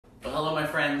Hello, my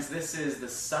friends. This is the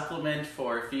supplement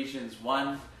for Ephesians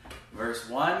 1, verse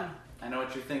 1. I know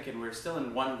what you're thinking. We're still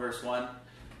in 1 verse 1,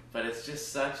 but it's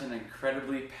just such an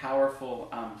incredibly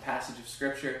powerful passage of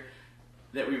Scripture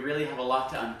that we really have a lot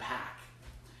to unpack.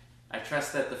 I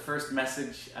trust that the first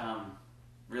message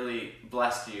really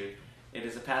blessed you. It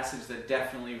is a passage that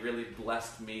definitely really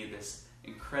blessed me, this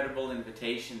incredible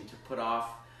invitation to put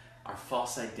off our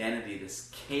false identity,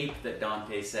 this cape that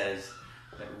Dante says,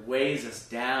 that weighs us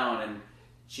down. And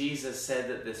Jesus said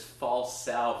that this false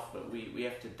self, but we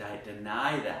have to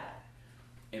deny that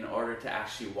in order to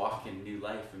actually walk in new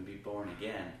life and be born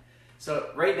again. So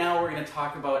right now we're going to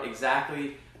talk about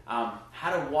exactly how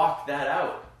to walk that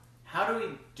out. How do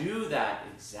we do that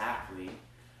exactly?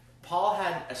 Paul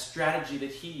had a strategy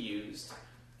that he used,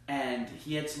 and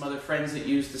he had some other friends that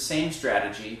used the same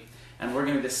strategy, and we're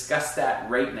going to discuss that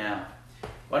right now.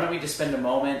 Why don't we just spend a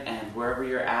moment, and wherever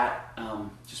you're at,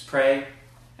 just pray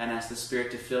and ask the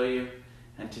Spirit to fill you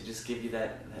and to just give you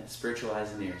that spiritual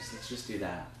eyes and ears. Let's just do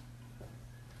that.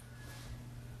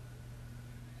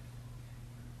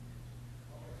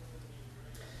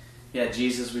 Yeah,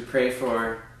 Jesus, we pray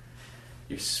for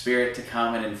your Spirit to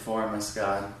come and inform us,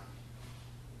 God.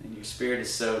 And your Spirit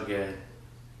is so good.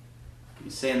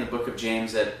 You say in the book of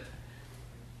James that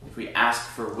if we ask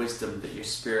for wisdom, that your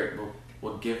Spirit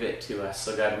will give it to us.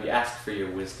 So God, we ask for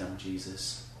your wisdom,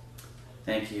 Jesus.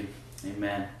 Thank you.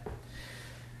 Amen.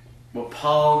 Well,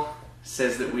 Paul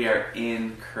says that we are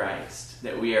in Christ,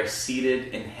 that we are seated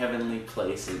in heavenly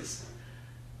places.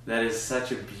 That is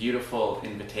such a beautiful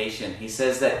invitation. He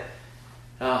says that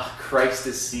Christ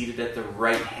is seated at the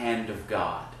right hand of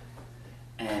God.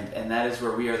 And that is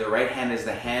where we are. The right hand is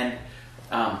the hand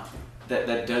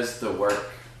that does the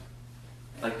work.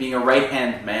 Like being a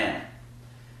right-hand man.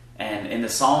 And in the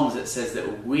Psalms it says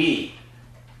that we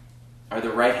are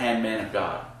the right-hand man of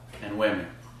God and women.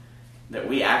 That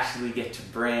we actually get to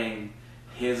bring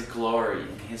His glory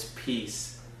and His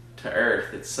peace to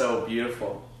earth. It's so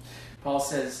beautiful. Paul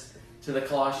says to the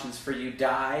Colossians, "For you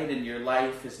died, and your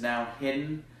life is now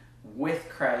hidden with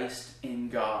Christ in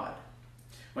God.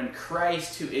 When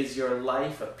Christ, who is your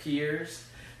life, appears,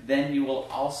 then you will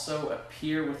also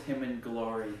appear with Him in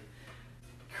glory."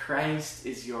 Christ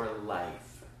is your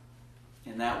life.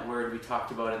 And that word we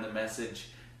talked about in the message,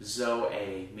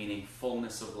 Zoe, meaning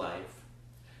fullness of life.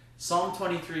 Psalm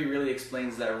 23 really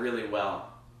explains that really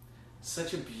well.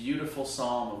 Such a beautiful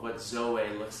psalm of what Zoe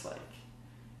looks like.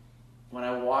 When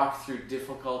I walk through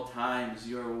difficult times,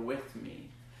 you are with me.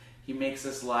 He makes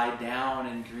us lie down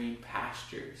in green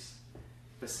pastures.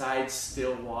 Beside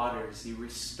still waters, He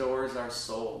restores our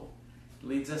soul,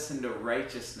 leads us into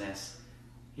righteousness.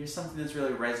 Here's something that's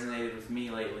really resonated with me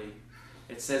lately.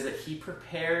 It says that He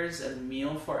prepares a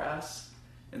meal for us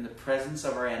in the presence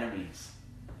of our enemies.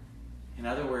 In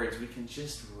other words, we can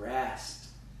just rest,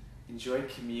 enjoy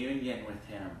communion with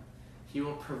Him. He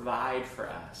will provide for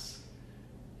us.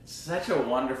 It's such a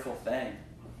wonderful thing.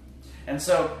 And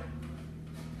so,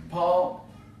 Paul,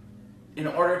 in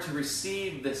order to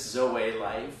receive this Zoe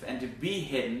life and to be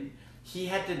hidden, he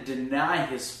had to deny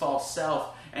his false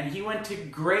self. And he went to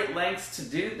great lengths to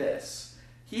do this.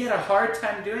 He had a hard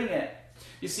time doing it.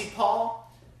 You see,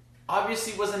 Paul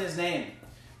obviously wasn't his name.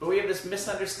 But we have this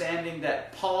misunderstanding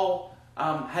that Paul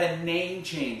had a name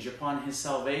change upon his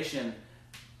salvation.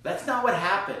 That's not what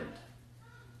happened.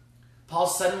 Paul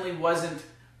suddenly wasn't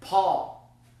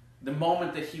Paul the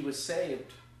moment that he was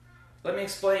saved. Let me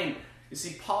explain. You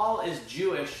see, Paul is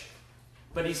Jewish,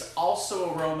 but he's also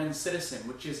a Roman citizen,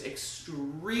 which is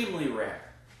extremely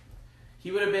rare. He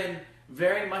would have been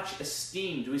very much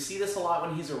esteemed. We see this a lot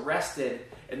when he's arrested,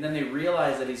 and then they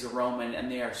realize that he's a Roman,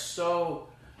 and they are so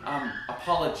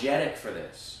apologetic for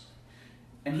this.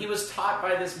 And he was taught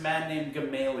by this man named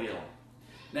Gamaliel.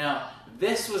 Now,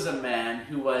 this was a man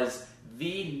who was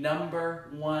the number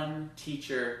one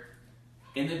teacher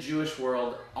in the Jewish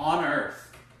world on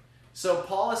earth. So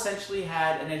Paul essentially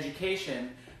had an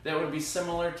education that would be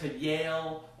similar to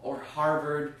Yale or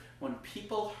Harvard. When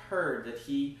people heard that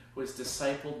he was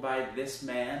discipled by this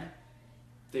man,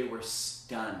 they were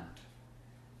stunned.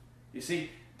 You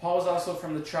see, Paul was also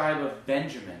from the tribe of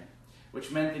Benjamin, which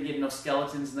meant that he had no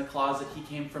skeletons in the closet. He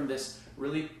came from this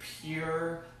really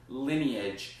pure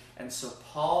lineage. And so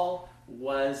Paul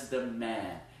was the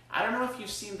man. I don't know if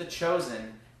you've seen The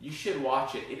Chosen. You should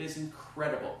watch it. It is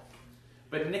incredible.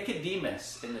 But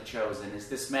Nicodemus in The Chosen is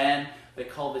this man they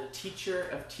call the teacher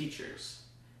of teachers.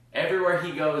 Everywhere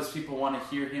he goes, people want to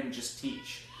hear him just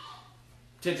teach,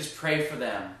 to just pray for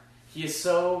them. He is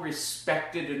so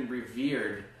respected and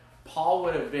revered. Paul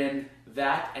would have been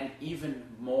that and even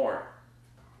more.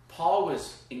 Paul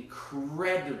was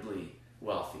incredibly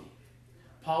wealthy.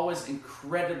 Paul was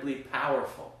incredibly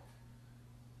powerful.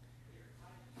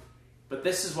 But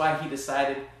this is why he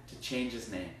decided to change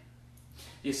his name.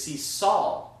 You see,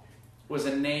 Saul was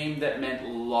a name that meant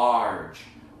large,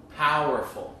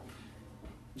 powerful.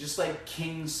 Just like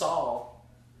King Saul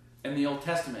in the Old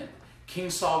Testament. King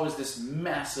Saul was this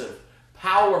massive,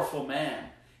 powerful man.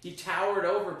 He towered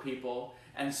over people,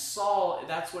 and Saul,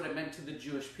 that's what it meant to the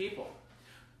Jewish people.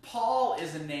 Paul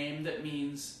is a name that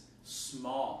means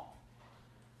small.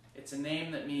 It's a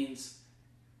name that means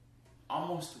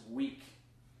almost weak.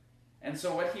 And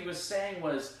so what he was saying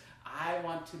was, I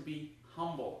want to be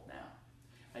humble now.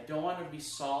 I don't want to be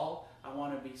Saul, I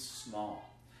want to be small.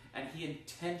 And he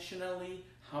intentionally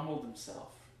humbled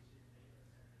himself.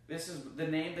 This is the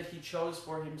name that he chose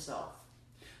for himself.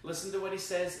 Listen to what he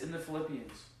says in the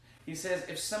Philippians. He says,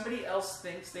 if somebody else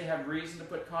thinks they have reason to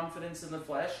put confidence in the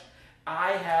flesh,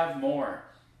 I have more.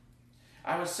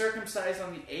 I was circumcised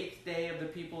on the 8th day of the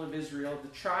people of Israel, the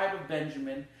tribe of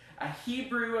Benjamin, a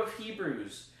Hebrew of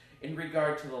Hebrews in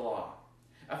regard to the law,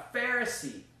 a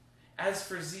Pharisee, as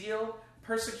for zeal,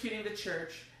 persecuting the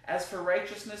church, as for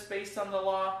righteousness based on the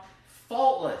law,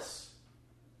 faultless.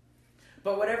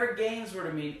 But whatever gains were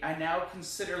to me, I now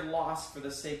consider loss for the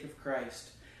sake of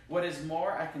Christ. What is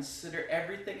more, I consider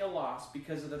everything a loss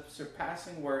because of the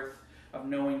surpassing worth of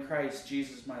knowing Christ,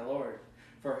 Jesus my Lord,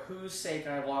 for whose sake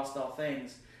I have lost all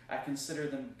things. I consider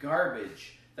them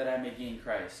garbage that I may gain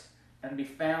Christ and be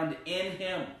found in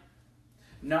him,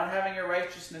 not having a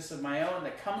righteousness of my own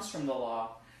that comes from the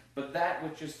law, but that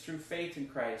which is through faith in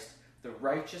Christ, the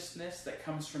righteousness that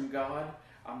comes from God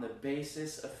on the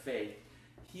basis of faith.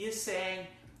 He is saying,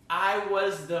 I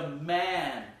was the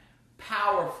man,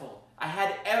 powerful. I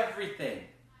had everything.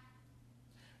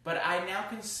 But I now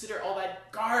consider all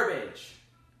that garbage.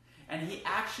 And he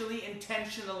actually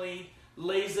intentionally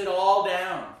lays it all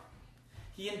down.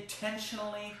 He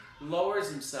intentionally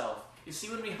lowers himself. You see,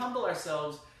 when we humble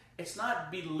ourselves, it's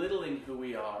not belittling who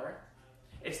we are.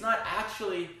 It's not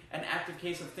actually an active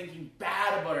case of thinking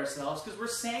bad about ourselves because we're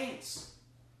saints.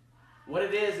 What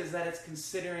it is that it's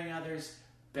considering others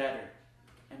better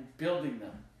and building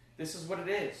them. This is what it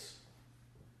is.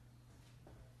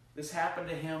 This happened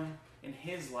to him in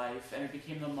his life, and it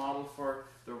became the model for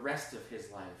the rest of his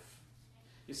life.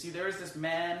 You see, there was this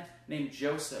man named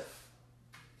Joseph,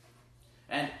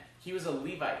 and he was a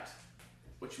Levite,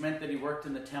 which meant that he worked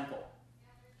in the temple.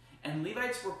 And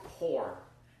Levites were poor.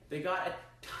 They got a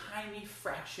tiny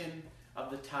fraction of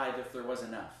the tithe if there was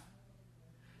enough.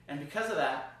 And because of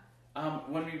that,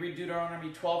 when we read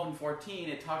Deuteronomy 12 and 14,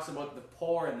 it talks about the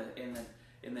poor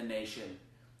in the nation.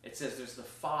 It says there's the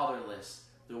fatherless,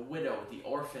 the widow, the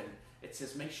orphan. It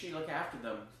says make sure you look after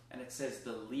them. And it says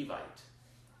the Levite.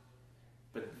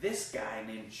 But this guy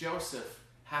named Joseph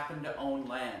happened to own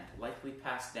land, likely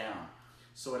passed down.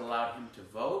 So it allowed him to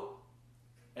vote.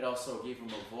 It also gave him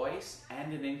a voice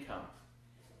and an income.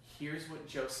 Here's what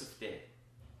Joseph did.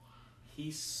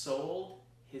 He sold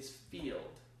his field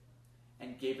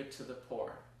and gave it to the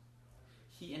poor.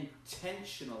 He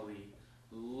intentionally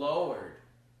lowered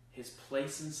his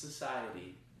place in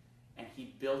society, and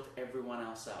he built everyone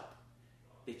else up.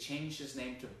 They changed his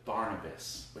name to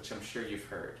Barnabas, which I'm sure you've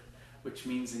heard, which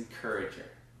means encourager.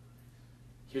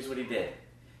 Here's what he did.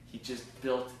 He just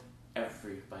built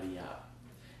everybody up.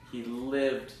 He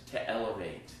lived to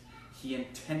elevate. He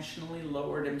intentionally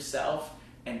lowered himself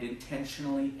and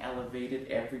intentionally elevated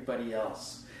everybody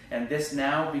else. And this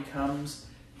now becomes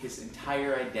his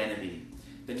entire identity.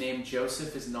 The name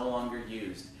Joseph is no longer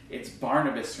used. It's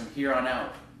Barnabas from here on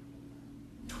out.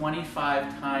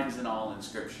 25 times in all in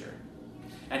Scripture.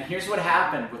 And here's what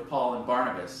happened with Paul and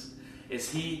Barnabas, is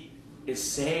he is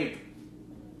saved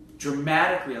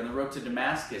dramatically on the road to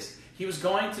Damascus. He was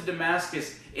going to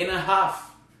Damascus in a huff.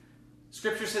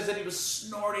 Scripture says that he was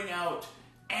snorting out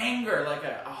anger like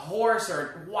a horse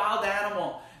or a wild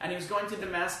animal. And he was going to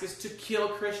Damascus to kill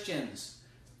Christians.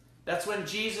 That's when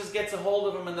Jesus gets a hold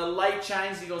of him and the light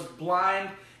shines. He goes blind.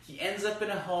 He ends up in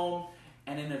a home.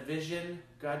 And in a vision,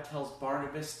 God tells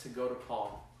Barnabas to go to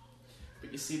Paul.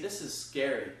 But you see, this is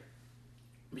scary.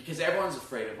 Because everyone's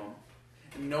afraid of him.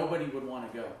 And nobody would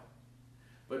want to go.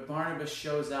 But Barnabas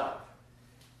shows up.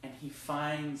 And he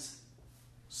finds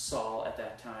Saul at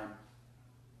that time.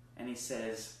 And he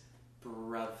says,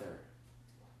 brother.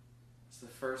 It's the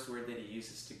first word that he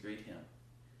uses to greet him.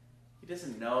 He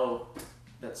doesn't know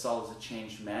that Saul is a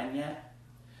changed man yet.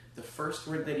 The first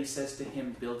word that he says to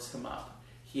him builds him up.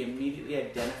 He immediately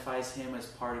identifies him as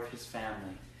part of his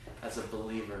family, as a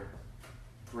believer.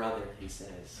 Brother, he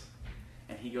says.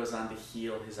 And he goes on to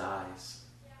heal his eyes.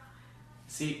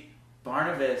 See,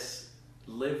 Barnabas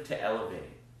lived to elevate.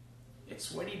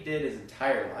 It's what he did his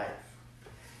entire life.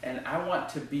 And I want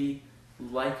to be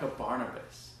like a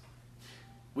Barnabas.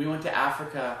 We went to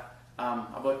Africa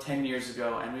about 10 years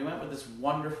ago, and we went with this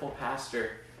wonderful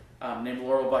pastor named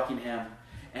Laurel Buckingham,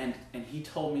 and he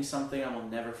told me something I will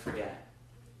never forget.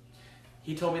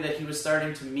 He told me that he was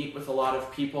starting to meet with a lot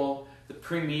of people, the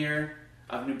premier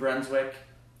of New Brunswick,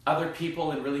 other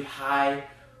people in really high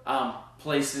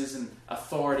places and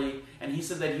authority, and he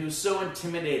said that he was so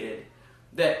intimidated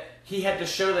that he had to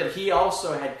show that he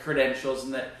also had credentials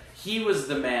and that he was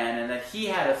the man and that he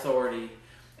had authority,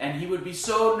 and he would be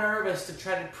so nervous to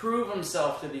try to prove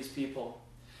himself to these people.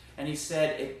 And he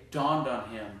said it dawned on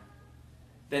him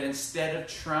that instead of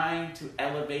trying to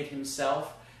elevate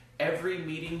himself, every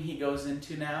meeting he goes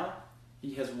into now,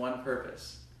 he has one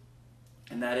purpose,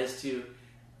 and that is to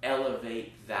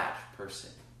elevate that person,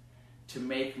 to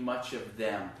make much of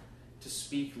them, to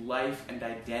speak life and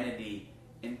identity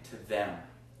into them.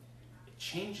 It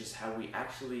changes how we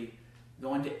actually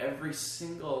go into every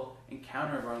single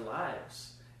encounter of our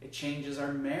lives. It changes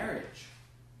our marriage,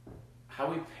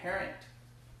 how we parent.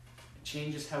 It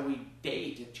changes how we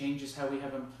date. It changes how we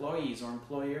have employees or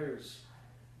employers.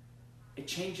 It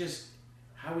changes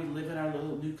how we live in our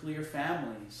little nuclear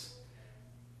families.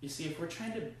 You see, if we're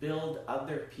trying to build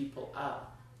other people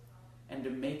up and to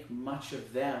make much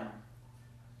of them,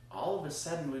 all of a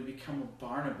sudden we become a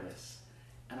Barnabas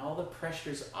and all the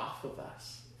pressure's off of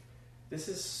us. This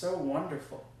is so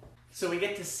wonderful. So we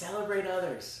get to celebrate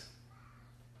others.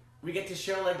 We get to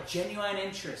show like genuine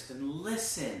interest and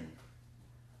listen.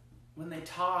 When they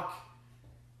talk,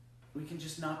 we can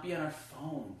just not be on our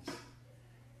phones.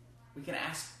 We can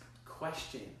ask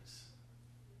questions.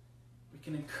 We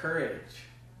can encourage.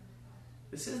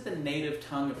 This is the native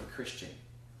tongue of a Christian.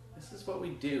 This is what we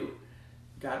do.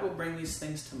 God will bring these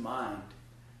things to mind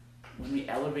when we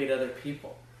elevate other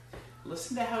people.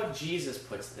 Listen to how Jesus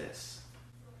puts this.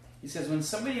 He says, when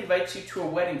somebody invites you to a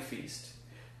wedding feast,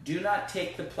 do not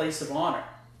take the place of honor,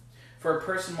 for a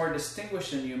person more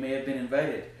distinguished than you may have been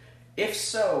invited. If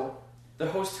so,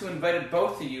 the host who invited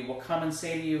both of you will come and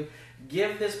say to you,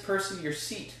 give this person your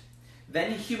seat.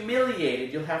 Then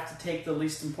humiliated, you'll have to take the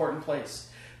least important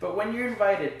place. But when you're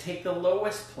invited, take the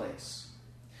lowest place,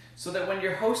 so that when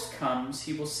your host comes,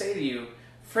 he will say to you,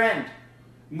 friend,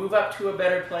 move up to a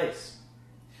better place.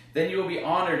 Then you will be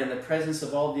honored in the presence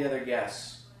of all the other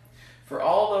guests. For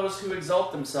all those who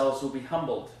exalt themselves will be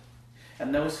humbled,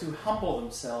 and those who humble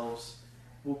themselves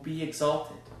will be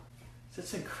exalted. So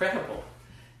it's incredible.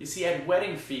 You see, at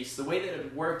wedding feasts, the way that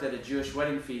it worked at a Jewish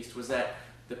wedding feast was that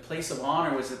the place of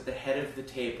honor was at the head of the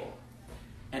table.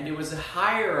 And it was a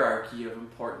hierarchy of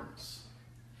importance.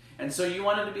 And so you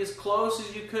wanted to be as close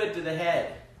as you could to the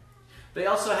head. They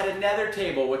also had another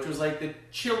table, which was like the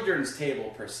children's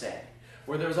table per se,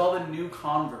 where there was all the new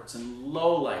converts and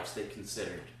lowlifes they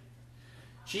considered.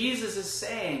 Jesus is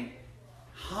saying,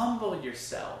 humble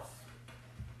yourself,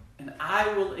 and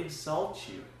I will exalt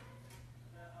you.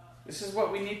 This is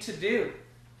what we need to do.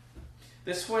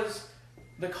 This was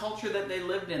the culture that they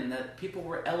lived in, that people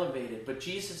were elevated, but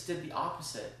Jesus did the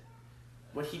opposite.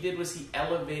 What he did was he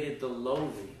elevated the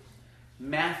lowly.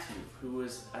 Matthew, who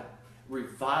was a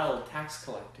reviled tax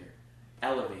collector,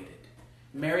 elevated.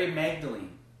 Mary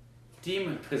Magdalene,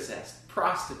 demon-possessed,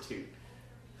 prostitute,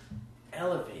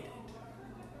 elevated.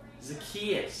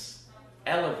 Zacchaeus,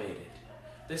 elevated.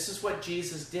 This is what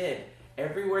Jesus did.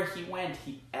 Everywhere he went,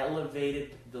 he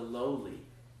elevated the lowly.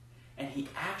 And he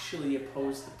actually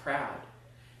opposed the proud.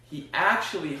 He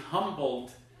actually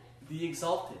humbled the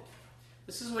exalted.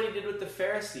 This is what he did with the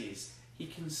Pharisees. He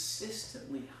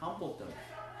consistently humbled them.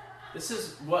 This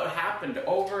is what happened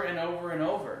over and over and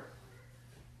over.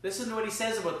 Listen to what he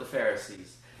says about the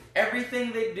Pharisees.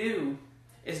 Everything they do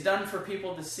is done for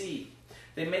people to see.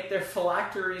 They make their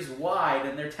phylacteries wide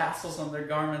and their tassels on their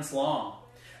garments long.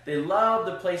 They love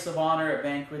the place of honor at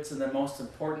banquets and the most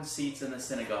important seats in the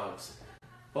synagogues.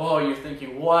 Oh, you're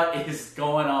thinking, what is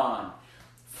going on?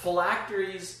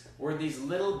 Phylacteries were these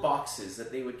little boxes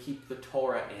that they would keep the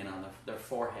Torah in on their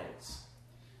foreheads.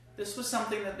 This was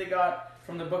something that they got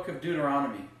from the book of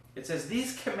Deuteronomy. It says,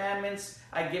 these commandments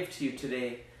I give to you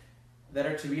today that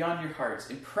are to be on your hearts.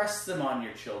 Impress them on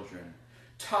your children.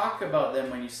 Talk about them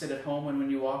when you sit at home and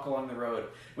when you walk along the road.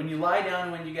 When you lie down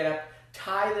and when you get up,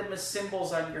 tie them as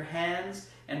symbols on your hands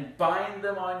and bind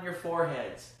them on your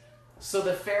foreheads. So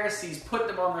the Pharisees put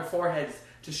them on their foreheads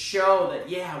to show that,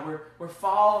 yeah, we're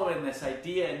following this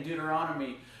idea in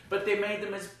Deuteronomy. But they made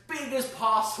them as big as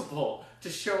possible to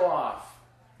show off.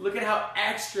 Look at how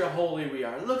extra holy we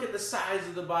are. Look at the size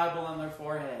of the Bible on their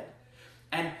forehead.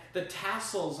 And the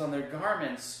tassels on their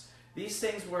garments, These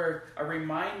things were a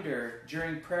reminder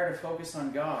during prayer to focus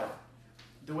on God.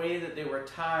 The way that they were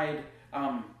tied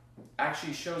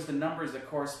actually shows the numbers that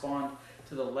correspond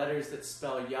to the letters that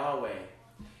spell Yahweh.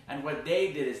 And what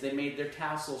they did is they made their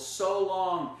tassels so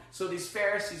long, so these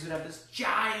Pharisees would have this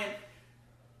giant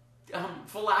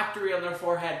phylactery on their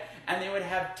forehead, and they would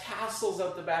have tassels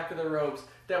out the back of their robes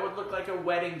that would look like a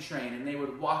wedding train, and they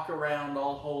would walk around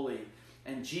all holy.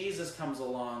 And Jesus comes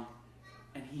along,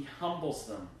 and he humbles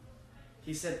them.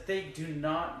 He said, they do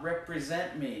not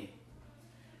represent me.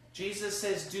 Jesus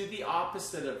says, do the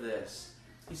opposite of this.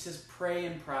 He says, pray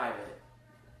in private.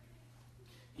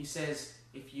 He says,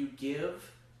 if you give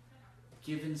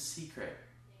in secret.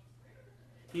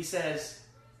 He says,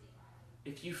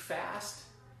 if you fast,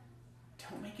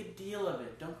 don't make a deal of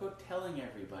it. Don't go telling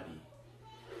everybody.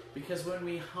 Because when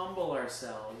we humble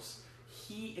ourselves,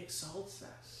 he exalts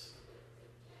us.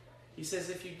 He says,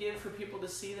 if you give for people to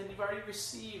see, then you've already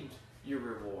received your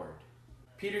reward.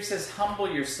 Peter says,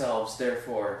 humble yourselves,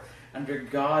 therefore, under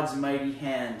God's mighty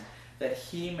hand, that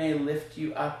he may lift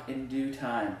you up in due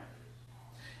time.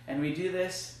 And we do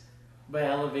this by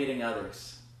elevating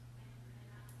others.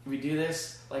 We do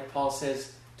this, like Paul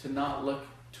says, to not look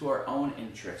to our own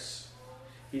interests.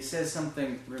 He says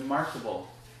something remarkable.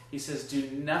 He says, do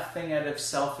nothing out of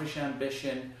selfish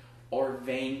ambition or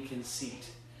vain conceit,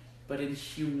 but in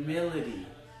humility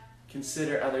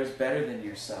consider others better than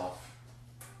yourself.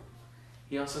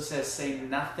 He also says, say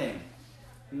nothing.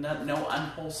 No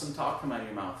unwholesome talk come out of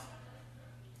your mouth.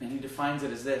 And he defines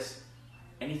it as this: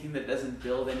 anything that doesn't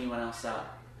build anyone else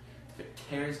up. If it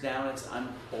tears down, it's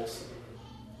unwholesome.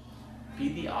 Be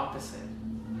the opposite.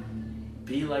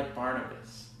 Be like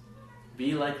Barnabas.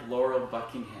 Be like Laurel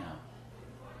Buckingham.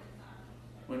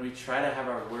 When we try to have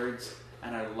our words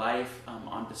and our life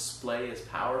on display as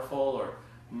powerful or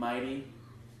mighty,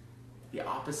 the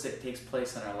opposite takes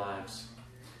place in our lives.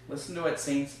 Listen to what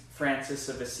St. Francis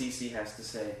of Assisi has to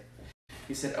say.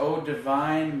 He said, O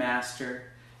divine Master,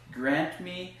 grant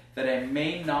me that I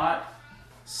may not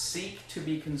seek to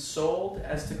be consoled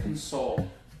as to console,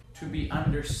 to be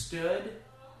understood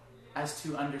as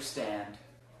to understand.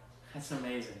 That's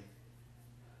amazing.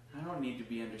 I don't need to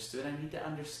be understood. I need to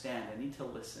understand. I need to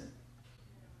listen.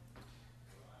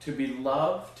 To be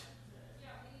loved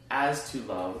as to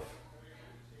love.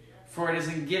 For it is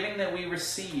in giving that we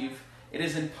receive, it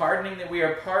is in pardoning that we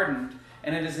are pardoned,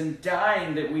 and it is in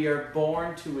dying that we are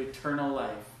born to eternal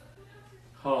life.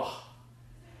 Oh,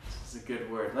 this is a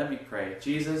good word. Let me pray.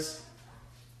 Jesus,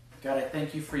 God, I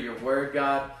thank you for your word,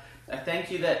 God. I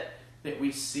thank you that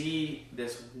we see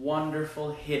this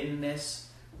wonderful hiddenness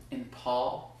in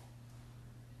Paul.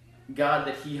 God,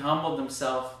 that he humbled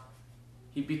himself.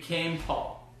 He became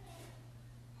Paul.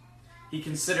 He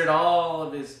considered all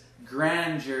of his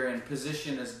grandeur and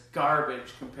position as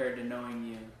garbage compared to knowing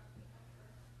you.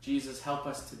 Jesus, help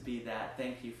us to be that.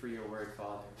 Thank you for your word,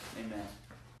 Father. Amen.